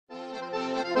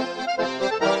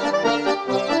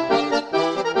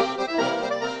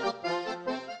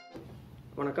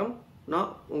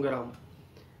உங்கராம்.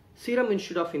 Serum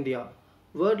Institute of India,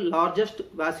 world largest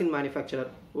vaccine manufacturer.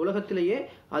 உலகத்திலேயே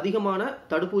அதிகமான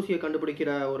தடுப்பூசியை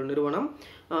கண்டுபிடிக்கிற ஒரு நிறுவனம்.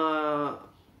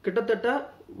 கிட்டத்தட்ட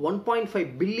 1.5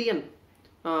 பில்லியன்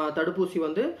தடுப்பூசி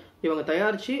வந்து இவங்க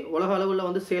தயாரித்து உலக அளவில்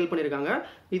வந்து சேல் பண்ணியிருக்காங்க.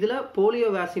 இதில் போலியோ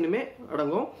வேக்சினுமே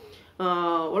அடங்கும்.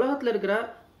 உலகத்தில் இருக்கிற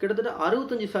கிட்டத்தட்ட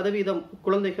 65%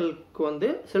 குழந்தைகளுக்கு வந்து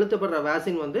செலுத்தப்படுற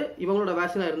வேக்சின் வந்து இவங்களோட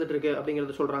வேக்சினாக இருந்துட்டு இருக்கு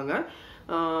அப்படிங்கிறது சொல்கிறாங்க.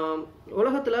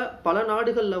 உலகத்தில் பல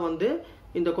நாடுகளில் வந்து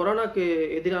இந்த கொரோனாக்கு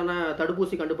எதிரான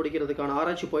தடுப்பூசி கண்டுபிடிக்கிறதுக்கான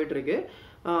ஆராய்ச்சி போயிட்டு இருக்கு.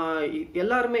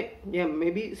 எல்லாருமே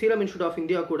maybe serum institute of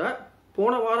India கூட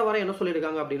போன வாரம் வரை என்ன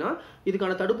சொல்லியிருக்காங்க அப்படின்னா,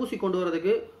 இதுக்கான தடுப்பூசி கொண்டு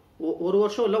வரதுக்கு ஒரு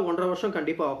வருஷம் இல்லை 1.5 வருஷம்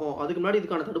கண்டிப்பாக ஆகும். அதுக்கு முன்னாடி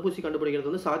இதுக்கான தடுப்பூசி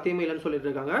கண்டுபிடிக்கிறது வந்து சாத்தியமே இல்லைன்னு சொல்லிட்டு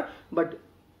இருக்காங்க. பட்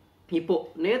இப்போ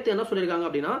நேற்று என்ன சொல்லியிருக்காங்க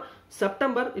அப்படின்னா,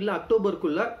 செப்டம்பர் இல்லை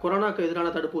அக்டோபருக்குள்ள கொரோனாக்கு எதிரான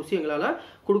தடுப்பூசி எங்களால்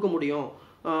கொடுக்க முடியும்.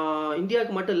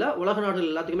 இந்தியாவுக்கு மட்டும் இல்லை, உலக நாடுகள்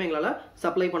எல்லாத்துக்குமே எங்களால்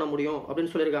சப்ளை பண்ண முடியும்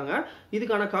அப்படின்னு சொல்லியிருக்காங்க.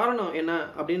 இதுக்கான காரணம் என்ன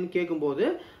அப்படின்னு கேட்கும்போது,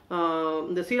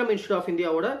 இந்த சீரம் இன்ஸ்டியூட் ஆஃப்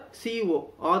இந்தியாவோட CEO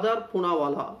ஆதார்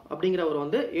பூனாவாலா அப்படிங்கிறவர்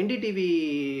வந்து NDTV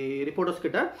ரிப்போர்ட்டர்ஸ்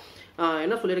கிட்ட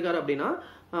என்ன சொல்லியிருக்காரு அப்படின்னா,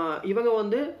 இவங்க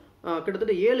வந்து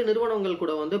கிட்டத்தட்ட 7 நிறுவனங்கள்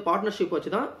கூட வந்து பார்ட்னர்ஷிப்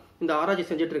வச்சு தான் இந்த ஆராய்ச்சி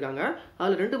செஞ்சுட்டு இருக்காங்க.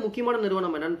 அதில் 2 முக்கியமான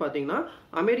நிறுவனம் என்னன்னு பார்த்தீங்கன்னா,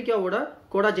 அமெரிக்காவோட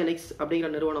கோடாஜெனிக்ஸ் அப்படிங்கிற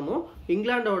நிறுவனமும்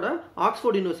இங்கிலாண்டோட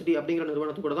ஆக்ஸ்போர்ட் யூனிவர்சிட்டி அப்படிங்கிற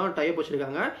நிறுவனத்து கூட தான் டைப்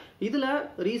வச்சிருக்காங்க. இதில்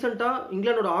ரீசெண்டாக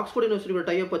இங்கிலாண்டோட ஆக்ஸ்போர்ட் யூனிவர்சிட்டியோட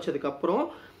டைப் வச்சதுக்கப்புறம்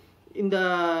இந்த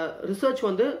ரிசர்ச்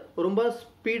வந்து ரொம்ப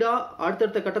ஸ்பீடாக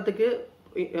அடுத்தடுத்த கட்டத்துக்கு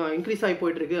இன்க்ரீஸ் ஆகி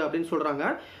போயிட்டு இருக்கு அப்படின்னு சொல்கிறாங்க.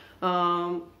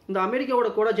 இந்த அமெரிக்காவோட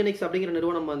கோடாஜெனிக்ஸ் அப்படிங்கிற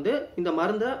நிறுவனம் வந்து இந்த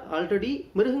மருந்தை ஆல்ரெடி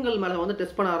மிருகங்கள் மேலே வந்து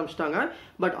டெஸ்ட் பண்ண ஆரம்பிச்சிட்டாங்க.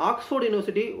 பட் ஆக்ஸ்போர்ட்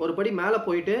யூனிவர்சிட்டி ஒரு படி மேலே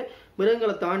போயிட்டு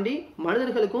மிருகங்களை தாண்டி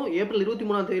மனிதர்களுக்கும் ஏப்ரல்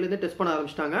 23ஆம் தேதியிலேருந்து டெஸ்ட் பண்ண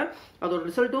ஆரம்பிச்சிட்டாங்க. அதோட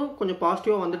ரிசல்ட்டும் கொஞ்சம்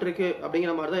பாசிட்டிவாக வந்துட்டு இருக்கு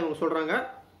அப்படிங்கிற மாதிரி தான் இவங்க சொல்கிறாங்க.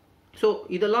 ஸோ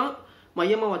இதெல்லாம்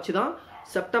மையமாக வச்சு தான்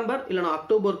செப்டம்பர் இல்லைனா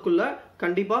அக்டோபருக்குள்ள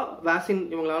கண்டிப்பாக வேக்சின்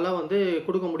இவங்களால வந்து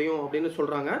கொடுக்க முடியும் அப்படின்னு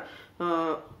சொல்கிறாங்க.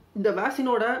 இந்த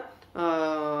வேக்சினோட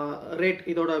ரேட்,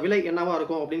 இதோட விலை என்னவா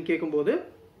இருக்கும் அப்படின்னு கேட்கும்போது,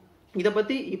 இதை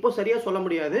பற்றி இப்போ சரியாக சொல்ல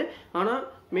முடியாது. ஆனால்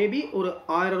மேபி ஒரு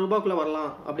 1000 ரூபாய்க்குள்ளே வரலாம்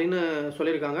அப்படின்னு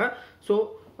சொல்லியிருக்காங்க. ஸோ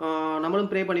நம்மளும்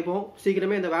ப்ரே பண்ணிப்போம்,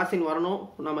 சீக்கிரமே இந்த வேக்சின் வரணும்.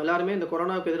 நம்ம எல்லாருமே இந்த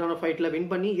கொரோனாவுக்கு எதிரான ஃபைட்டில் வின்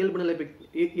பண்ணி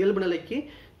இயல்பு நிலைக்கு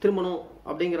திரும்பணும்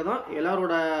அப்படிங்கிறதான்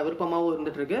எல்லாரோட விருப்பமாகவும்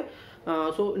இருந்துட்டு இருக்கு.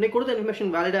 ஸோ இன்னைக்கு கொடுத்த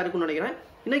இன்ஃபர்மேஷன் வேலிடாக இருக்கும்னு நினைக்கிறேன்.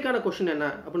 இன்னைக்கான கொஸ்டின் என்ன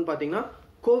அப்படின்னு பார்த்தீங்கன்னா,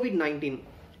 COVID-19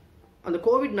 அந்த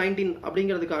COVID-19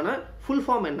 அப்படிங்கிறதுக்கான ஃபுல்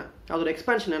ஃபார்ம் என்ன, அதோட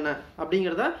எக்ஸ்பான்ஷன் என்ன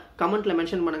அப்படிங்கிறத கமெண்ட்டில்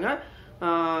மென்ஷன் பண்ணுங்கள்.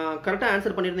 கரெக்டாக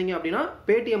ஆன்சர் பண்ணியிருந்தீங்க அப்படின்னா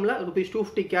பேடிஎம்மில்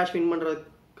 ₹250 கேஷ் வின்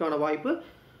பண்ணுறதுக்கான வாய்ப்பு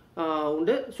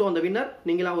உண்டு. ஸோ அந்த வின்னர்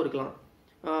நீங்களாகவும் இருக்கலாம்.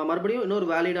 மறுபடியும் இன்னொரு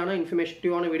வேலிடான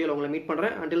இன்ஃபர்மேட்டிவான வீடியோவில் உங்களை மீட்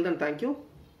பண்ணுறேன். Until then thank you.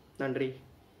 நன்றி.